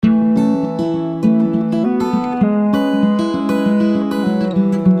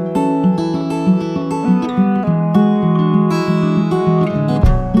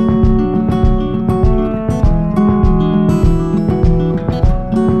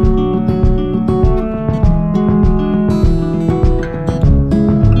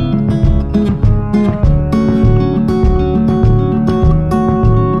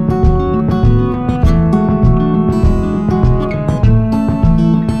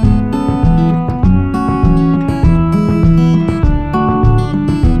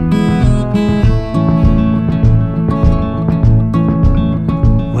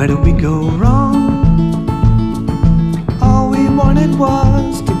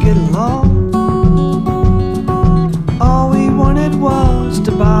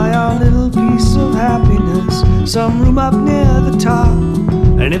up near the top.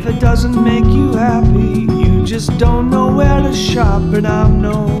 And if it doesn't make you happy, you just don't know where to shop. And I'm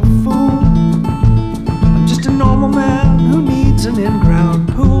no fool, I'm just a normal man who needs an in-ground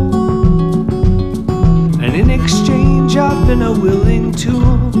pool. And in exchange I've been a willing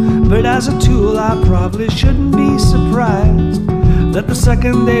tool. But as a tool I probably shouldn't be surprised that the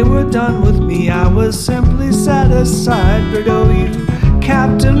second they were done with me I was simply set aside. But oh, you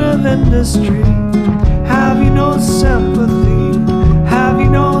captain of industry, have you no sympathy? Have you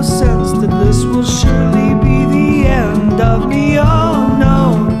no sense that this will surely be the end of me? Oh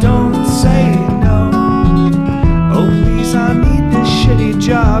no, don't say no. Oh please, I need this shitty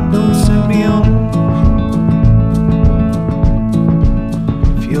job, don't send me home.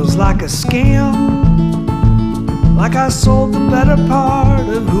 Feels like a scam, like I sold the better part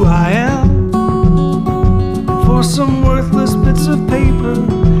of who I am for some worthless bits of paper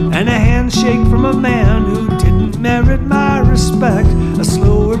and a handshake from a man who didn't merit my respect. A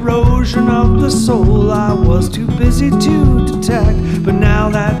slow erosion of the soul I was too busy to detect. But now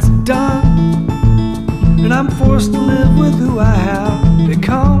that's done, and I'm forced to live with who I have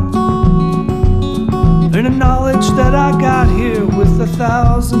become, and the knowledge that I got here with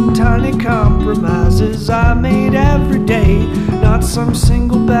 1,000 tiny compromises I made every day. Not some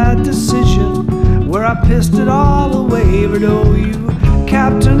single bad decision where I pissed it all away. But oh, you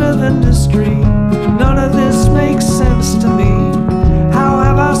captain of industry, none of this makes sense to me. How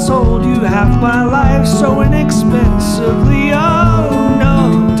have I sold you half my life so inexpensively? Oh,